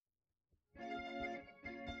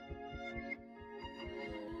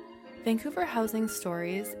Vancouver Housing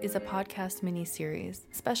Stories is a podcast mini-series.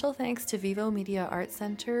 Special thanks to Vivo Media Arts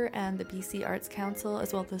Centre and the BC Arts Council,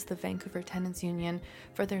 as well as the Vancouver Tenants Union,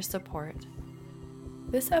 for their support.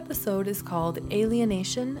 This episode is called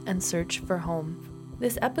Alienation and Search for Home.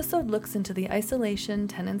 This episode looks into the isolation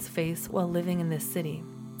tenants face while living in this city.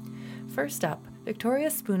 First up, Victoria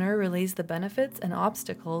Spooner relays the benefits and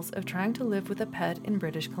obstacles of trying to live with a pet in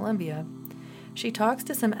British Columbia. She talks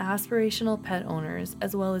to some aspirational pet owners,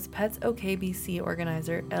 as well as Pets OK BC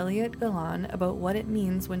organizer Elliot Galan, about what it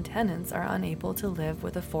means when tenants are unable to live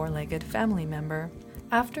with a four-legged family member.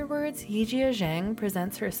 Afterwards, Yijia Zhang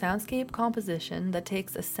presents her soundscape composition that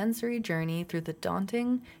takes a sensory journey through the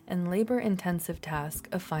daunting and labor-intensive task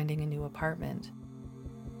of finding a new apartment.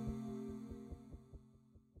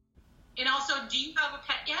 And also, do you have a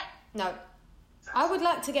pet yet? No. I would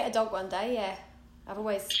like to get a dog one day, yeah. I've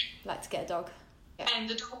always liked to get a dog. Yeah. And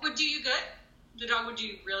the dog would do you good? The dog would do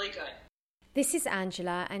you really good. This is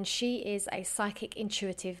Angela, and she is a psychic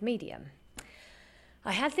intuitive medium.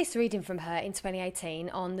 I had this reading from her in 2018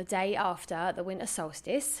 on the day after the winter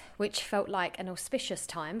solstice, which felt like an auspicious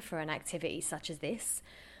time for an activity such as this.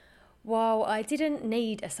 While I didn't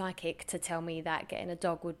need a psychic to tell me that getting a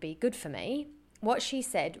dog would be good for me, what she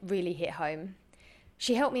said really hit home.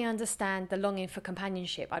 She helped me understand the longing for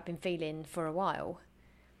companionship I'd been feeling for a while.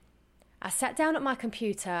 I sat down at my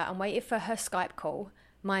computer and waited for her Skype call.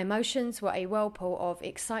 My emotions were a whirlpool of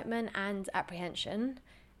excitement and apprehension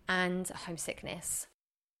and homesickness.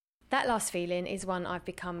 That last feeling is one I've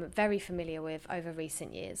become very familiar with over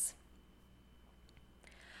recent years.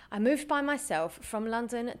 I moved by myself from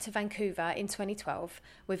London to Vancouver in 2012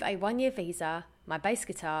 with a one-year visa, my bass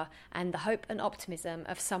guitar, and the hope and optimism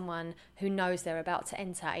of someone who knows they're about to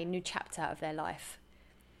enter a new chapter of their life.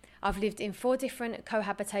 I've lived in 4 different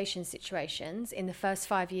cohabitation situations in the first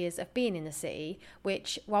 5 years of being in the city,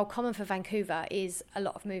 which, while common for Vancouver, is a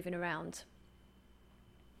lot of moving around.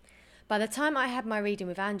 By the time I had my reading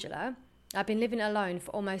with Angela, I'd been living alone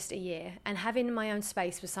for almost a year, and having my own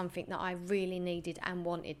space was something that I really needed and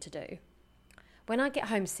wanted to do. When I get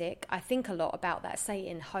homesick, I think a lot about that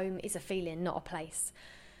saying, home is a feeling, not a place.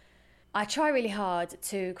 I try really hard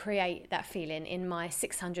to create that feeling in my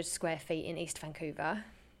 600 square feet in East Vancouver.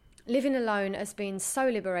 Living alone has been so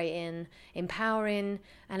liberating, empowering,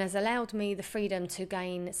 and has allowed me the freedom to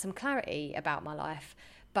gain some clarity about my life.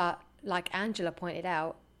 But like Angela pointed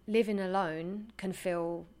out, living alone can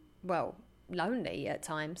feel, well, lonely at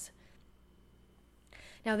times.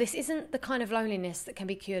 Now, this isn't the kind of loneliness that can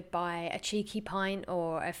be cured by a cheeky pint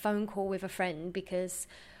or a phone call with a friend, because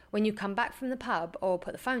when you come back from the pub or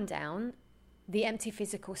put the phone down, the empty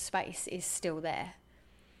physical space is still there.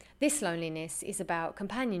 This loneliness is about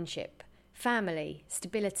companionship, family,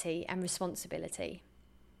 stability, and responsibility.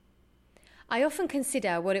 I often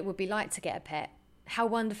consider what it would be like to get a pet, how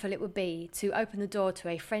wonderful it would be to open the door to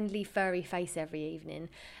a friendly, furry face every evening,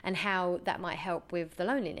 and how that might help with the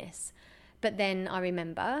loneliness. But then I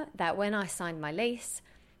remember that when I signed my lease,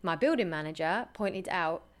 my building manager pointed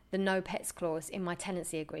out the no pets clause in my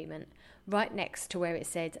tenancy agreement, right next to where it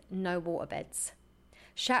said no waterbeds,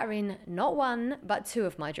 shattering not one but 2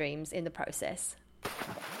 of my dreams in the process.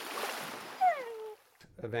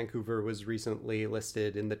 Vancouver was recently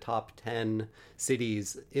listed in the top 10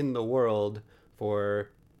 cities in the world for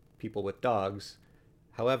people with dogs.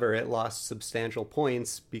 However, it lost substantial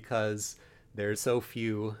points because there's so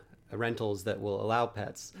few rentals that will allow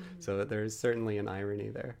pets. So there's certainly an irony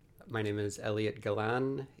there. My name is Elliot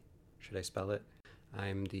Galan. Should I spell it?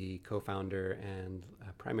 I'm the co-founder and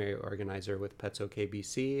primary organizer with Pets OK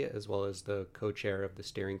BC, as well as the co-chair of the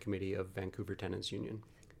steering committee of Vancouver Tenants Union.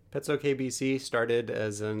 Pets OK BC started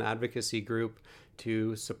as an advocacy group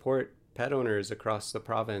to support pet owners across the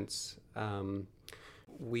province.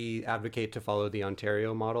 We advocate to follow the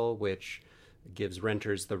Ontario model, which gives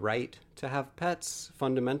renters the right to have pets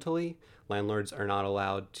fundamentally. Landlords are not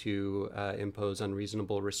allowed to impose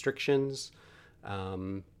unreasonable restrictions.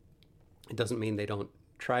 It doesn't mean they don't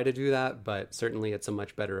try to do that, but certainly it's a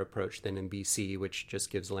much better approach than in BC, which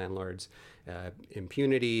just gives landlords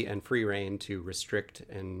impunity and free rein to restrict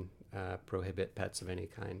and prohibit pets of any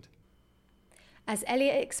kind. As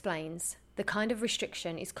Elliot explains, the kind of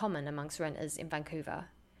restriction is common amongst renters in Vancouver.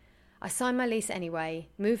 I signed my lease anyway,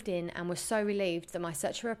 moved in, and was so relieved that my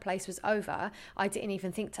search for a place was over, I didn't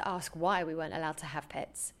even think to ask why we weren't allowed to have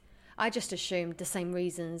pets. I just assumed the same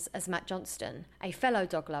reasons as Matt Johnston, a fellow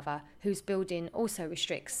dog lover whose building also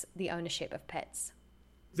restricts the ownership of pets.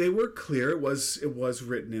 They were clear. It was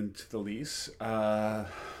written into the lease.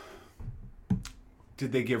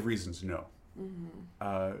 Did they give reasons? No.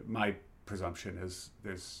 Mm-hmm. My presumption is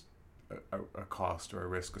there's a cost or a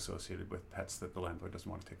risk associated with pets that the landlord doesn't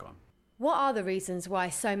want to take on. What are the reasons why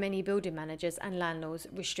so many building managers and landlords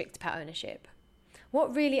restrict pet ownership?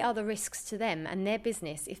 What really are the risks to them and their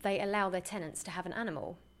business if they allow their tenants to have an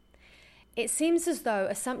animal? It seems as though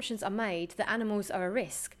assumptions are made that animals are a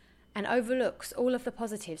risk and overlooks all of the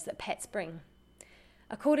positives that pets bring.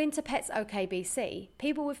 According to Pets OK BC,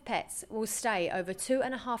 people with pets will stay over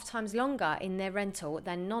 2.5 times longer in their rental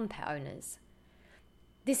than non-pet owners.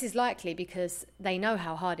 This is likely because they know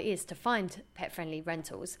how hard it is to find pet-friendly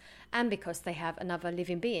rentals and because they have another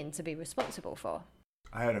living being to be responsible for.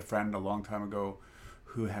 I had a friend a long time ago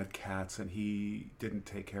who had cats, and he didn't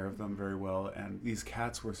take care of them very well, and these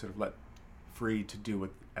cats were sort of let free to do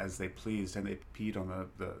with as they pleased, and they peed on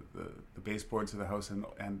the baseboards of the house,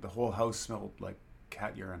 and the whole house smelled like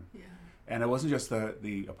cat urine. Yeah. And it wasn't just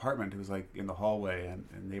the apartment, it was like in the hallway and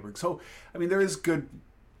neighboring. So, I mean, there is good,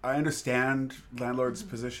 I understand landlord's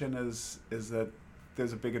position is that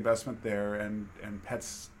there's a big investment there, and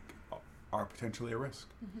pets are potentially a risk.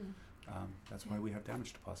 That's why we have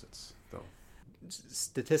damage deposits, though.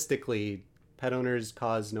 Statistically, pet owners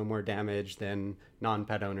cause no more damage than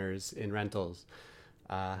non-pet owners in rentals.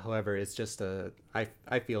 However, it's just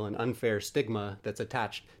I feel an unfair stigma that's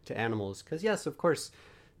attached to animals. Because yes, of course,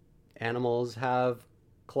 animals have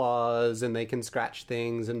claws and they can scratch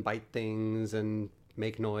things and bite things and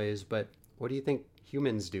make noise. But what do you think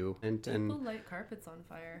humans do? And people light carpets on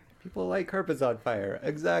fire. People light carpets on fire.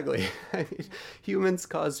 Exactly. I mean, humans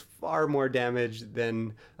cause far more damage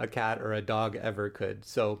than a cat or a dog ever could.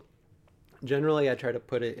 So generally, I try to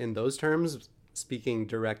put it in those terms, speaking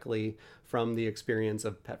directly from the experience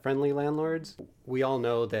of pet-friendly landlords. We all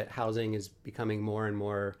know that housing is becoming more and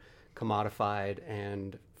more commodified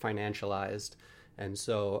and financialized. And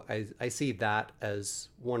so I see that as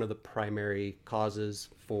one of the primary causes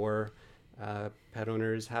for pet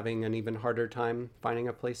owners having an even harder time finding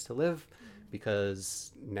a place to live,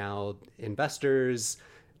 because now investors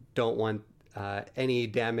don't want any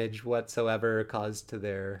damage whatsoever caused to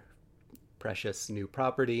their precious new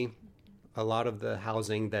property. A lot of the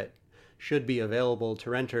housing that should be available to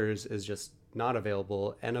renters is just not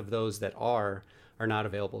available, and of those that are not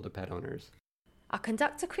available to pet owners. I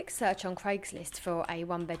conduct a quick search on Craigslist for a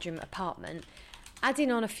one-bedroom apartment,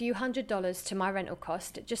 adding on a few $100s to my rental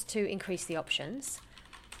cost just to increase the options.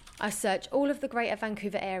 I search all of the Greater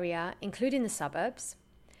Vancouver area, including the suburbs.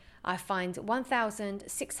 I find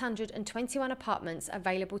 1,621 apartments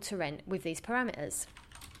available to rent with these parameters.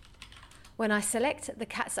 When I select the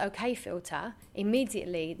Cats OK filter,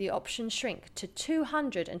 immediately the options shrink to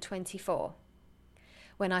 224.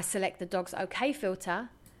 When I select the Dogs OK filter,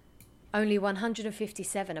 only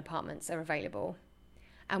 157 apartments are available.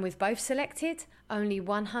 And with both selected, only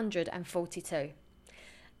 142.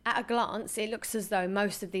 At a glance, it looks as though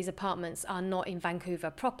most of these apartments are not in Vancouver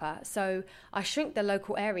proper, so I shrink the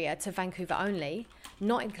local area to Vancouver only,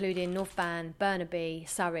 not including North Van, Burnaby,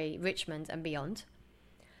 Surrey, Richmond and beyond.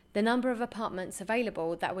 The number of apartments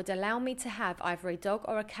available that would allow me to have either a dog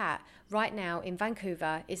or a cat right now in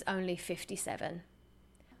Vancouver is only 57.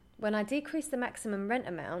 When I decrease the maximum rent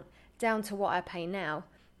amount down to what I pay now,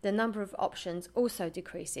 the number of options also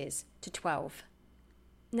decreases to 12.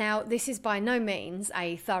 Now, this is by no means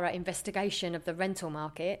a thorough investigation of the rental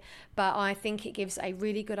market, but I think it gives a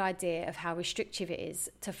really good idea of how restrictive it is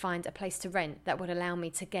to find a place to rent that would allow me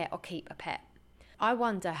to get or keep a pet. I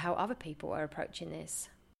wonder how other people are approaching this.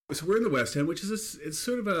 So we're in the West End, which is it's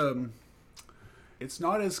sort of it's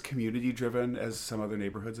not as community driven as some other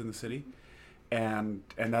neighborhoods in the city, and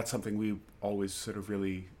that's something we always sort of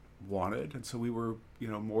really wanted, and so we were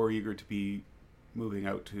more eager to be moving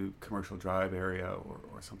out to Commercial Drive area or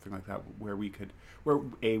something like that, where we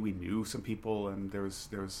knew some people and there was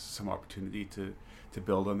some opportunity to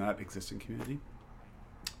build on that existing community.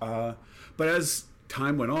 But as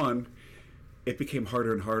time went on, it became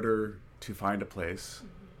harder and harder to find a place.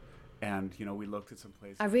 And, we looked at some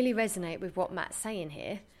places. I really resonate with what Matt's saying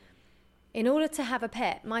here. In order to have a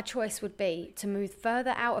pet, my choice would be to move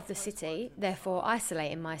further out of the city, therefore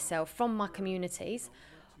isolating myself from my communities,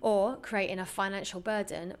 or creating a financial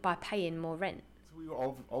burden by paying more rent. So we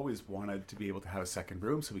always wanted to be able to have a second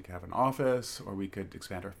room so we could have an office, or we could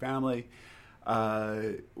expand our family,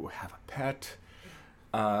 have a pet,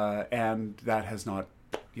 and that has not,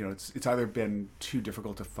 it's either been too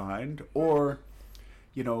difficult to find, or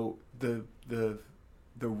the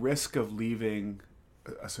risk of leaving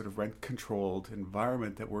a sort of rent-controlled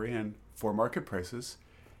environment that we're in for market prices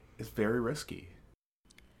is very risky.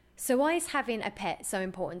 So why is having a pet so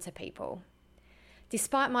important to people?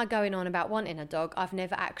 Despite my going on about wanting a dog, I've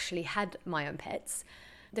never actually had my own pets.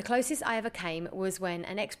 The closest I ever came was when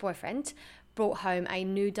an ex-boyfriend brought home a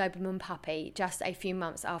new Doberman puppy just a few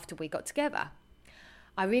months after we got together.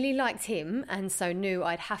 I really liked him and so knew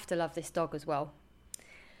I'd have to love this dog as well.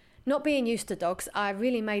 Not being used to dogs, I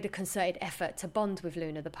really made a concerted effort to bond with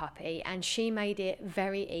Luna the puppy, and she made it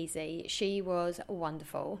very easy. She was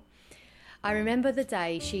wonderful. I remember the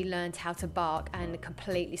day she learned how to bark and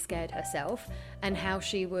completely scared herself, and how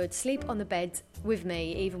she would sleep on the bed with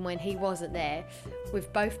me even when he wasn't there,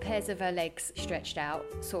 with both pairs of her legs stretched out,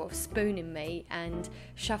 sort of spooning me and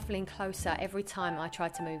shuffling closer every time I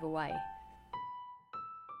tried to move away.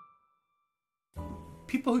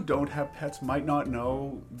 People who don't have pets might not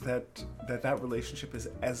know that relationship is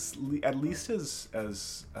at least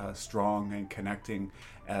as strong and connecting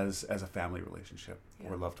as a family relationship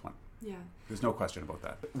or a loved one. Yeah. There's no question about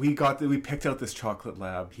that. We picked out this chocolate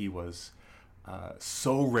lab. He was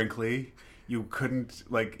so wrinkly. You couldn't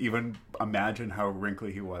even imagine how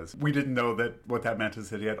wrinkly he was. We didn't know what that meant is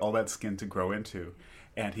that he had all that skin to grow into.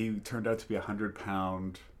 And he turned out to be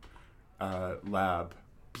 100-pound lab.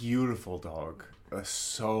 Beautiful dog.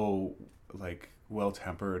 So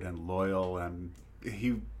well-tempered and loyal, and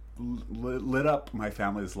he lit up my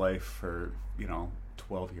family's life for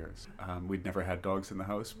 12 years. We'd never had dogs in the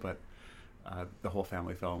house, but the whole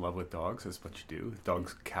family fell in love with dogs. That's what you do.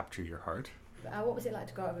 Dogs capture your heart. What was it like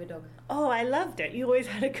to grow up with a dog? Oh, I loved it. You always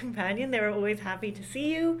had a companion. They were always happy to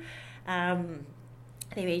see you.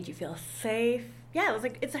 They made you feel safe. Yeah,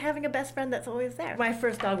 it's having a best friend that's always there. My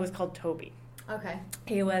first dog was called Toby. Okay.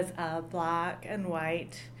 He was a black and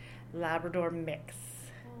white Labrador mix,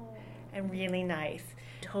 and really nice.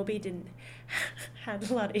 Toby had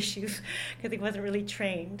a lot of issues because he wasn't really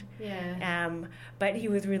trained. Yeah. But he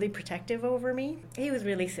was really protective over me. He was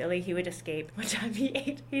really silly. He would escape. One time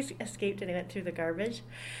he escaped and he went through the garbage,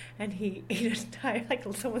 and he ate his entire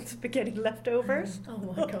someone's spaghetti leftovers. Oh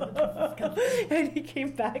my God. And he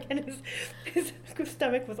came back and his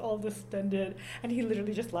stomach was all distended, and he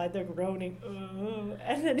literally just lied there groaning.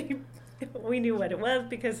 And then we knew what it was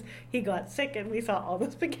because he got sick and we saw all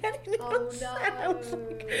the spaghetti noodles. Oh no. And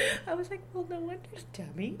I was like, well, no wonder,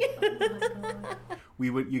 dummy. Oh my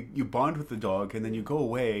God. You bond with the dog, and then you go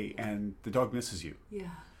away and the dog misses you. Yeah.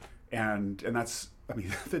 And that's,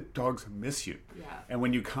 the dogs miss you. Yeah. And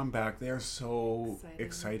when you come back, they're so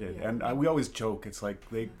excited. Yeah. And we always joke, it's like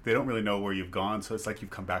they don't really know where you've gone, so it's like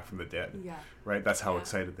you've come back from the dead. Yeah. Right? That's how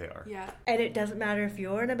excited they are. Yeah. And it doesn't matter if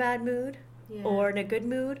you're in a bad mood or in a good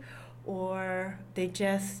mood, or they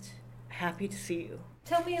just happy to see you.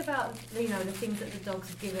 Tell me about, the things that the dogs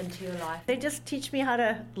have given to your life. They just teach me how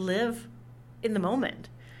to live in the moment.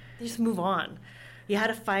 You just move on. You had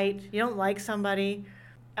a fight, you don't like somebody,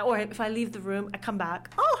 or if I leave the room, I come back,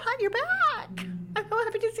 oh, hi, you're back. I'm so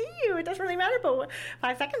happy to see you. It doesn't really matter, but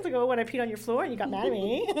 5 seconds ago when I peed on your floor and you got mad at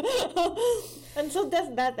me. And so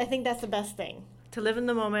I think that's the best thing, to live in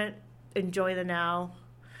the moment, enjoy the now.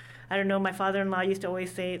 I don't know, my father-in-law used to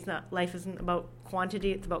always say life isn't about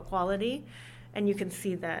quantity, it's about quality. And you can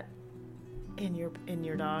see that in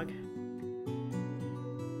your dog.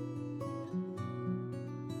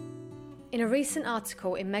 In a recent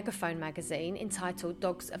article in Megaphone magazine entitled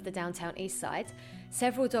Dogs of the Downtown East Side,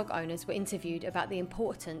 several dog owners were interviewed about the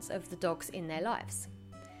importance of the dogs in their lives.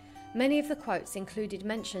 Many of the quotes included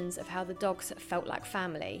mentions of how the dogs felt like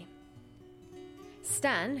family.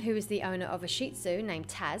 Stan, who is the owner of a Shih Tzu named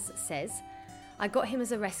Taz, says, "I got him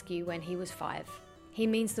as a rescue when he was 5. He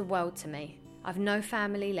means the world to me. I've no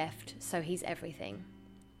family left, so he's everything."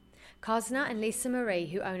 Karsna and Lisa Marie,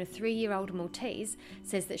 who own a 3-year-old Maltese,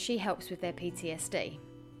 says that she helps with their PTSD.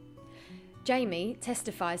 Jamie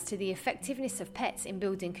testifies to the effectiveness of pets in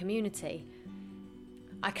building community.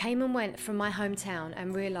 "I came and went from my hometown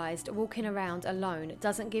and realised walking around alone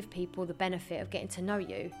doesn't give people the benefit of getting to know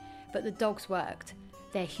you, but the dogs worked.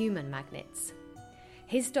 They're human magnets."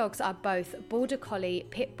 His dogs are both Border Collie,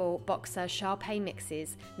 Pitbull, Boxer, Shar-Pei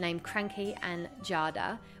mixes named Cranky and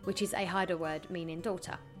Jada, which is a Haida word meaning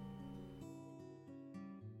daughter.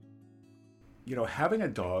 Having a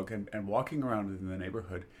dog and walking around in the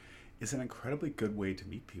neighborhood is an incredibly good way to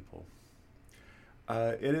meet people.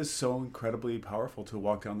 It is so incredibly powerful to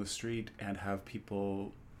walk down the street and have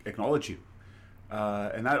people acknowledge you.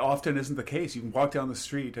 And that often isn't the case. You can walk down the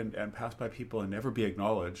street and pass by people and never be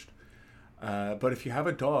acknowledged. But if you have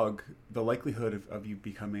a dog, the likelihood of you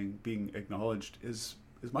being acknowledged is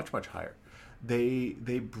much, much higher.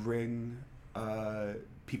 They bring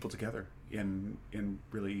people together in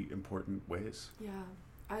really important ways. Yeah,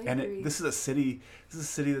 I agree. And this is a city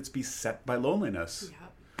that's beset by loneliness.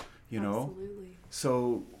 Yeah, absolutely.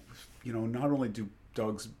 So, not only do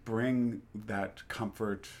dogs bring that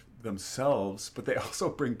comfort, themselves, but they also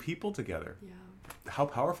bring people together. Yeah. How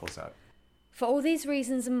powerful is that? For all these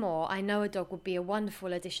reasons and more, I know a dog would be a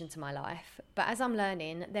wonderful addition to my life. But as I'm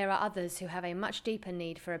learning, there are others who have a much deeper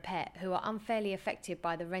need for a pet who are unfairly affected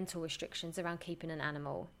by the rental restrictions around keeping an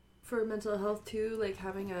animal. For mental health too, like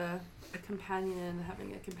having a companion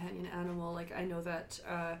animal, like I know that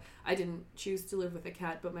I didn't choose to live with a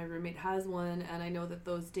cat, but my roommate has one, and I know that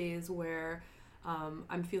those days where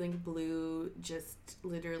I'm feeling blue, just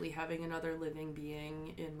literally having another living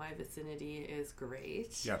being in my vicinity is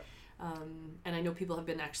great. Yeah. And I know people have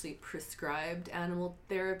been actually prescribed animal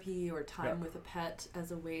therapy or time Yeah. with a pet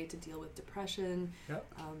as a way to deal with depression. Yeah.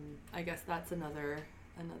 I guess that's another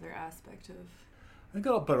aspect of... Think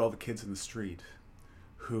about all the kids in the street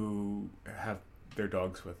who have their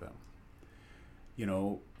dogs with them. You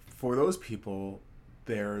know, for those people,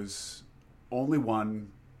 there's only one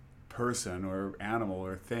person or animal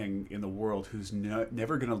or thing in the world who's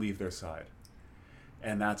never going to leave their side,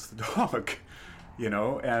 and that's the dog. You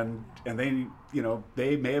know, and they, you know,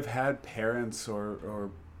 they may have had parents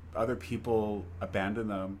or other people abandon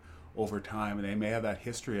them over time, and they may have that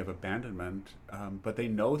history of abandonment, but they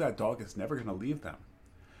know that dog is never going to leave them,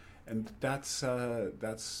 and that's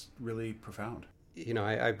really profound. You know,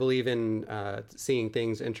 I believe in seeing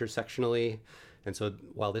things intersectionally, and so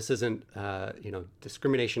while this isn't,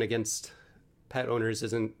 discrimination against pet owners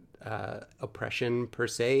isn't oppression per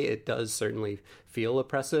se, it does certainly feel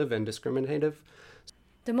oppressive and discriminative.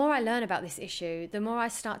 The more I learn about this issue, the more I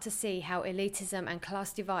start to see how elitism and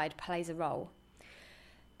class divide plays a role.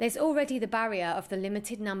 There's already the barrier of the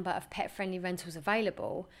limited number of pet-friendly rentals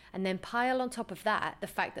available, and then pile on top of that the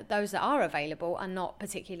fact that those that are available are not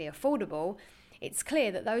particularly affordable. It's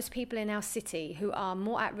clear that those people in our city who are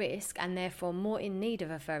more at risk and therefore more in need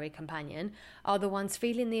of a furry companion are the ones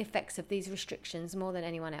feeling the effects of these restrictions more than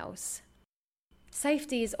anyone else.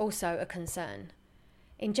 Safety is also a concern.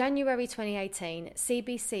 In January 2018,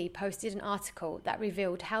 CBC posted an article that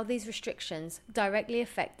revealed how these restrictions directly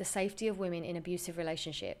affect the safety of women in abusive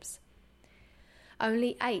relationships.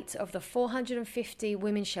 Only 8 of the 450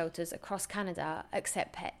 women's shelters across Canada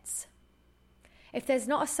accept pets. If there's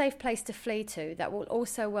not a safe place to flee to that will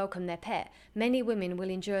also welcome their pet, many women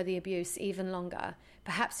will endure the abuse even longer,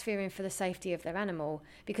 perhaps fearing for the safety of their animal,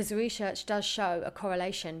 because research does show a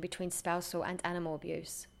correlation between spousal and animal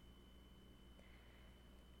abuse.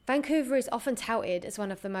 Vancouver is often touted as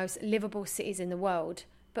one of the most livable cities in the world,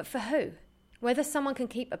 but for who? Whether someone can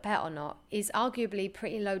keep a pet or not is arguably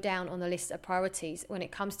pretty low down on the list of priorities when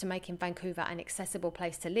it comes to making Vancouver an accessible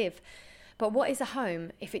place to live. But what is a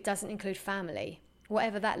home if it doesn't include family,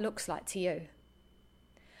 whatever that looks like to you?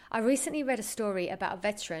 I recently read a story about a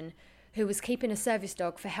veteran who was keeping a service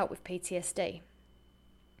dog for help with PTSD.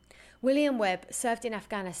 William Webb served in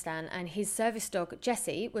Afghanistan, and his service dog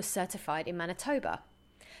Jessie was certified in Manitoba.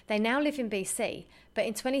 They now live in BC, but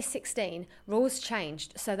in 2016, rules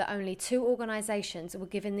changed so that only 2 organisations were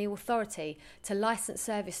given the authority to license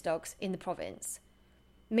service dogs in the province,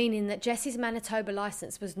 meaning that Jessie's Manitoba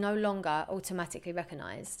licence was no longer automatically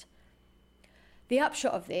recognised. The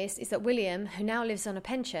upshot of this is that William, who now lives on a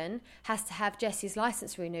pension, has to have Jessie's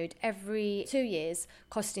licence renewed every 2 years,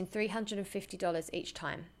 costing $350 each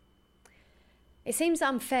time. It seems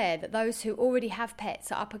unfair that those who already have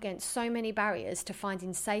pets are up against so many barriers to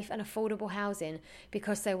finding safe and affordable housing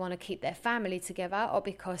because they want to keep their family together or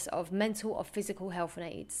because of mental or physical health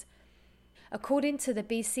needs. According to the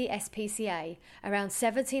BC SPCA, around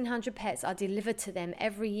 1,700 pets are delivered to them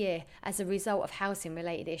every year as a result of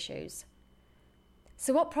housing-related issues.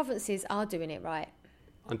 So what provinces are doing it right?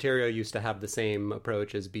 Ontario used to have the same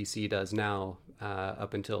approach as BC does now.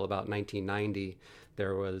 Up until about 1990,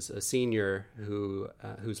 there was a senior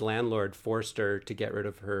whose landlord forced her to get rid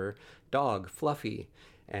of her dog, Fluffy,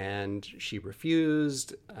 and she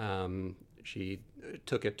refused. She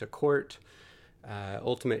took it to court.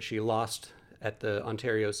 Ultimately, she lost at the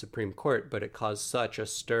Ontario Supreme Court, but it caused such a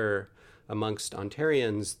stir amongst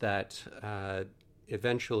Ontarians that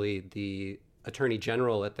eventually the Attorney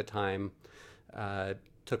General at the time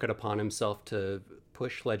took it upon himself to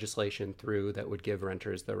push legislation through that would give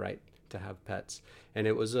renters the right to have pets. And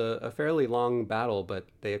it was a fairly long battle, but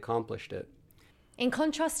they accomplished it. In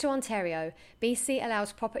contrast to Ontario, BC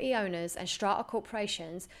allows property owners and strata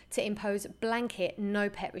corporations to impose blanket no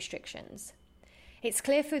pet restrictions. It's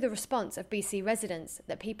clear through the response of BC residents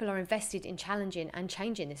that people are invested in challenging and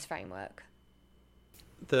changing this framework.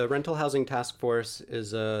 The Rental Housing Task Force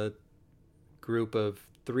is a group of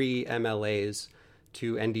 3 MLAs,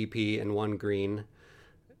 2 NDP and 1 Green,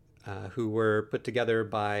 who were put together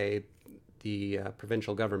by the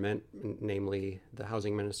provincial government, namely the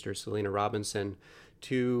Housing Minister, Selina Robinson,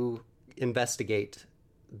 to investigate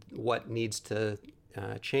what needs to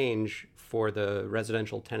change for the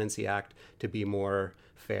Residential Tenancy Act to be more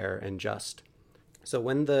fair and just. So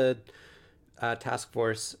when the task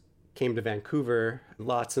force came to Vancouver,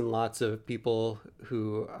 lots and lots of people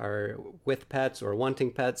who are with pets or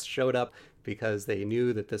wanting pets showed up because they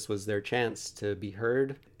knew that this was their chance to be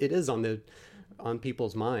heard. It is on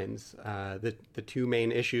people's minds. The two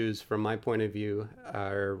main issues from my point of view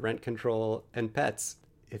are rent control and pets.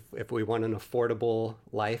 If we want an affordable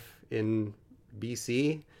life in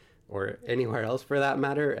BC or anywhere else for that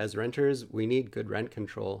matter, as renters, we need good rent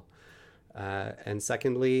control. And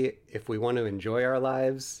secondly, if we want to enjoy our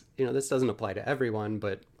lives, this doesn't apply to everyone,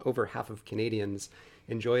 but over half of Canadians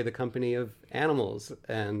enjoy the company of animals,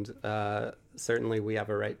 and certainly we have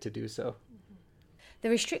a right to do so. The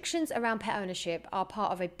restrictions around pet ownership are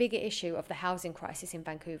part of a bigger issue of the housing crisis in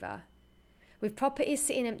Vancouver. With properties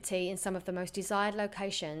sitting empty in some of the most desired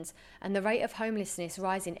locations and the rate of homelessness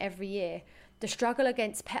rising every year, the struggle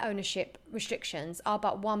against pet ownership restrictions are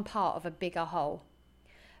but one part of a bigger whole.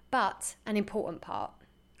 But an important part,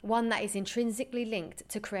 one that is intrinsically linked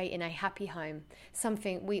to creating a happy home,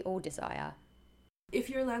 something we all desire. If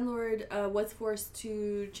your landlord was forced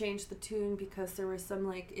to change the tune because there was some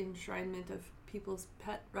enshrinement of people's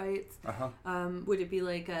pet rights, would it be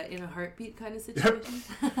like in a heartbeat kind of situation?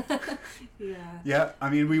 Yeah. I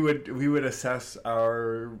mean, we would assess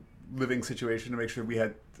our living situation to make sure we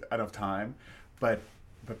had enough time, but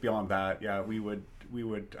beyond that, yeah, we would.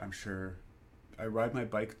 I'm sure. I ride my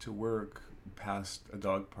bike to work past a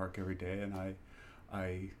dog park every day, and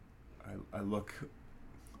I look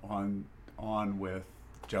on with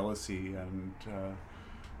jealousy and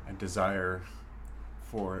desire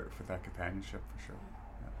for that companionship, for sure.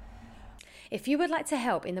 Yeah. If you would like to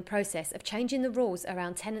help in the process of changing the rules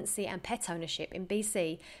around tenancy and pet ownership in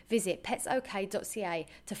BC, visit petsok.ca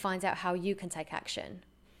to find out how you can take action.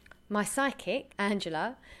 My psychic,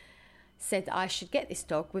 Angela, said that I should get this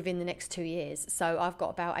dog within the next 2 years, so I've got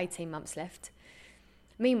about 18 months left.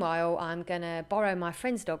 Meanwhile, I'm going to borrow my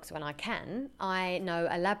friend's dogs when I can. I know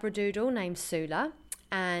a Labradoodle named Sula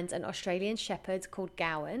and an Australian Shepherd called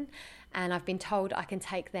Gowan, and I've been told I can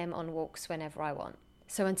take them on walks whenever I want.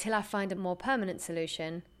 So until I find a more permanent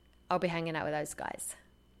solution, I'll be hanging out with those guys.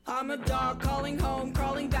 I'm a dog calling home,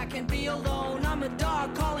 crawling back and be alone. I'm a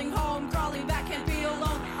dog calling home, crawling back and be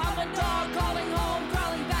alone. I'm a dog calling home,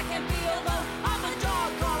 crawling back and be alone. I'm a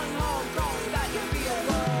dog calling home, crawling back and be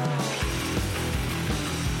alone.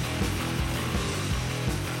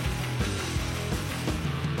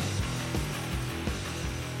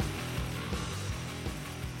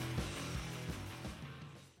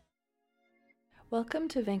 Welcome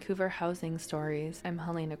to Vancouver Housing Stories. I'm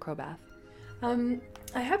Helena Krobath.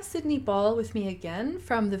 I have Sydney Ball with me again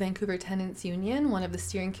from the Vancouver Tenants Union, one of the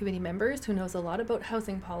steering committee members who knows a lot about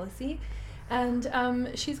housing policy, and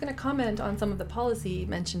she's going to comment on some of the policy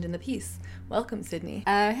mentioned in the piece. Welcome, Sydney.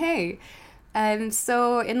 Hey.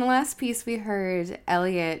 So in the last piece, we heard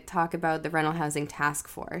Elliot talk about the Rental Housing Task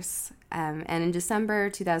Force. And in December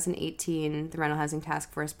 2018, the Rental Housing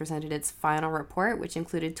Task Force presented its final report, which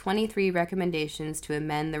included 23 recommendations to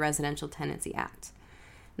amend the Residential Tenancy Act.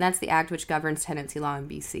 And that's the act which governs tenancy law in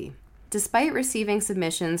BC. Despite receiving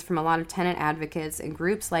submissions from a lot of tenant advocates and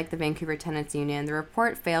groups like the Vancouver Tenants Union, the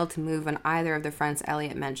report failed to move on either of the fronts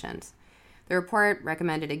Elliot mentioned. The report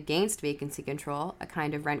recommended against vacancy control, a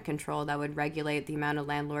kind of rent control that would regulate the amount a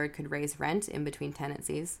landlord could raise rent in between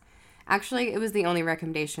tenancies. Actually, it was the only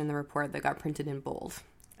recommendation in the report that got printed in bold.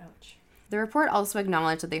 Ouch. The report also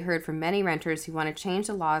acknowledged that they heard from many renters who want to change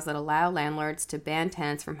the laws that allow landlords to ban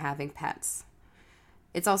tenants from having pets.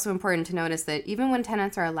 It's also important to notice that even when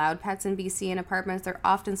tenants are allowed pets in BC in apartments, they're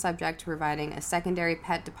often subject to providing a secondary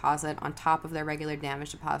pet deposit on top of their regular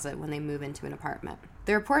damage deposit when they move into an apartment.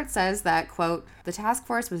 The report says that, quote, the task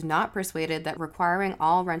force was not persuaded that requiring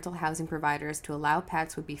all rental housing providers to allow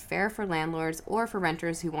pets would be fair for landlords or for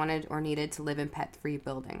renters who wanted or needed to live in pet-free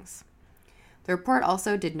buildings. The report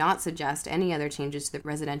also did not suggest any other changes to the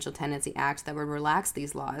Residential Tenancy Act that would relax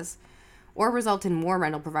these laws or result in more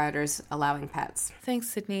rental providers allowing pets. Thanks,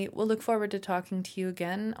 Sydney. We'll look forward to talking to you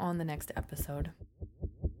again on the next episode.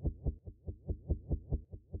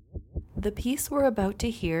 The piece we're about to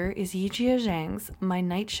hear is Yijia Zhang's My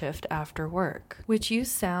Night Shift After Work, which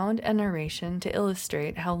used sound and narration to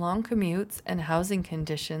illustrate how long commutes and housing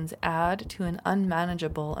conditions add to an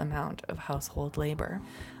unmanageable amount of household labor.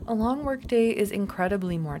 A long workday is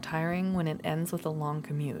incredibly more tiring when it ends with a long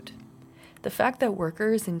commute. The fact that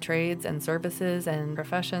workers in trades and services and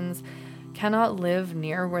professions cannot live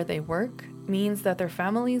near where they work means that their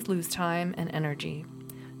families lose time and energy.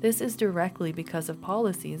 This is directly because of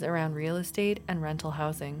policies around real estate and rental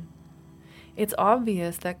housing. It's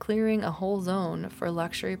obvious that clearing a whole zone for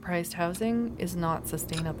luxury-priced housing is not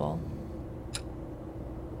sustainable.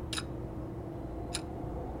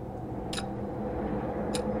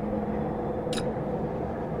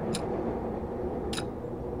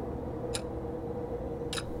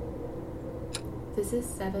 This is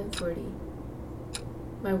 7:40.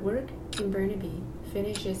 My work in Burnaby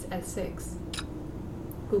finishes at 6.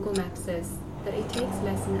 Google Maps says that it takes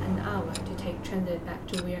less than an hour to take transit back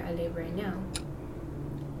to where I live right now.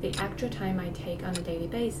 The actual time I take on a daily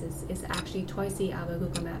basis is actually twice the hour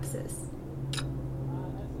Google Maps says.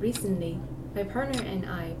 Recently, my partner and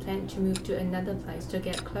I plan to move to another place to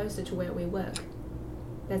get closer to where we work.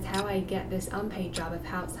 That's how I get this unpaid job of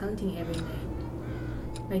house hunting every night.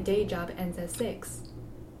 My day job ends at 6,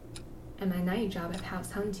 and my night job of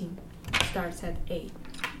house hunting starts at 8.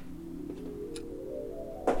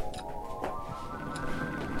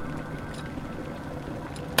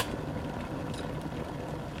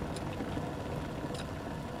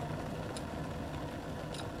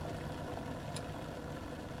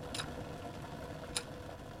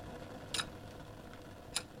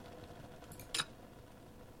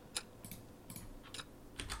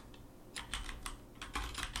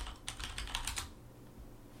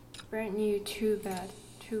 Brand new 2-bed,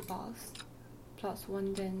 2-bath, plus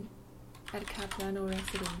 1 den at Capilano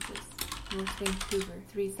Residences, North Vancouver,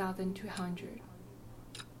 3,200.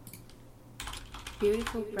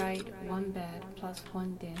 Beautiful bright 1-bed plus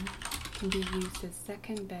 1 den can be used as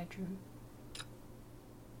second bedroom.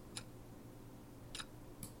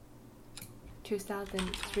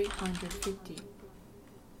 2,350.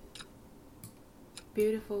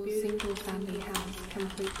 Beautiful single family house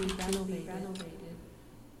completely renovated.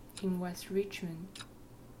 In West Richmond,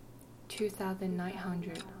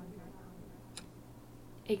 2,900.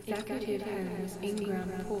 Executive homes,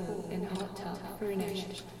 in-ground pool and hot tub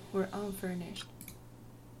furnished or unfurnished.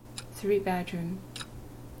 3-bedroom,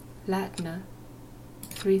 Latna,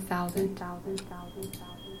 3,000.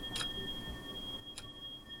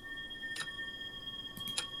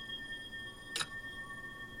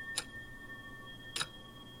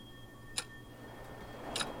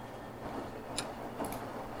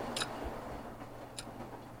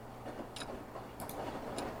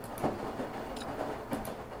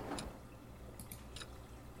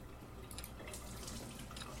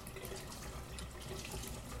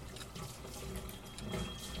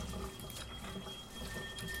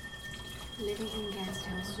 Living in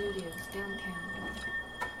Guesthouse Studios downtown.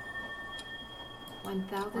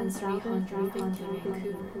 1,350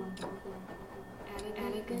 Vancouver.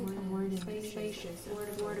 Elegant, modern, spacious,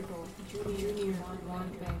 affordable, junior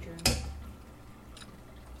 1-bedroom.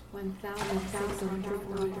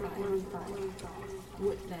 1,645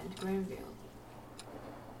 Woodland, Granville.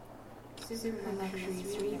 Super luxury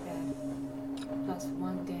 3-bed plus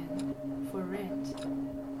 1 den for rent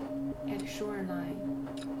at Shoreline.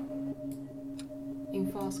 In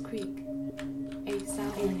Falls Creek,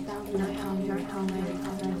 8,900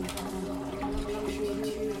 luxury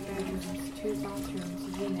 2 bedrooms, 2 bathrooms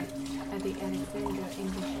unit at the Alexandra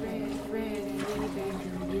English red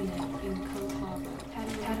 3-bedroom unit in Cold Harbor.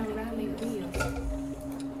 Panoramic views.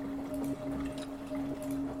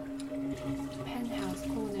 Penthouse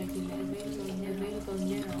corner unit available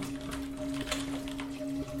now.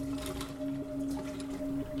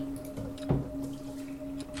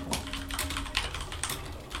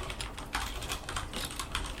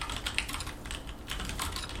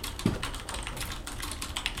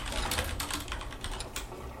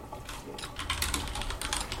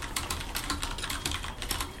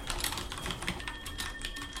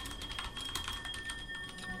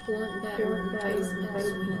 One-bedroom basement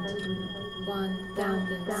suite,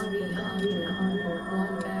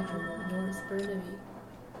 1,300. 1-bedroom North Burnaby.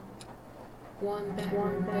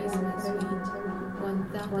 1-bedroom basement suite,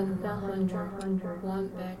 1,100.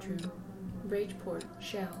 1-bedroom Bridgeport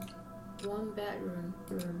Shell. 1-bedroom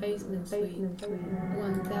basement suite,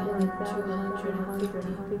 1,250.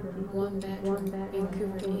 1-bedroom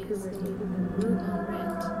Vancouver East. Room on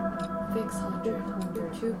rent, 600.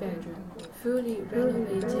 2-bedroom fully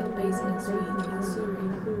renovated basement suite in Surrey,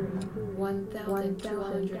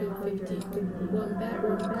 1,250.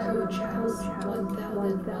 1-bedroom coach house,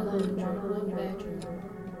 1,100. 1-bedroom.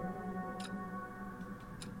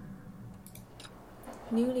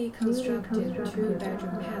 Newly constructed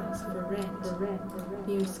 2-bedroom house for rent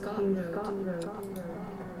near Scott Road.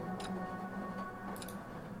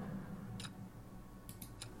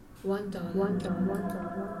 $1.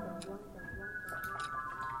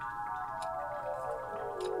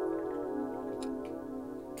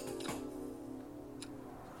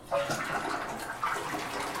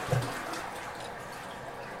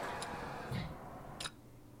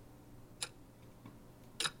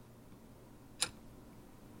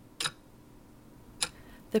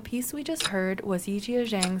 The piece we just heard was Yijie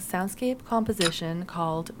Zhang's soundscape composition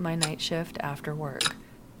called My Night Shift After Work.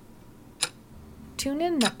 Tune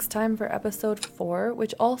in next time for episode 4,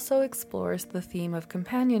 which also explores the theme of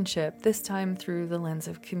companionship, this time through the lens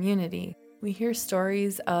of community. We hear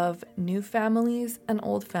stories of new families and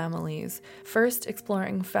old families, first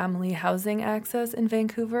exploring family housing access in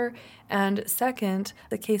Vancouver, and second,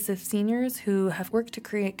 the case of seniors who have worked to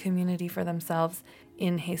create community for themselves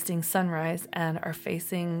in Hastings Sunrise and are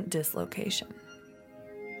facing dislocation.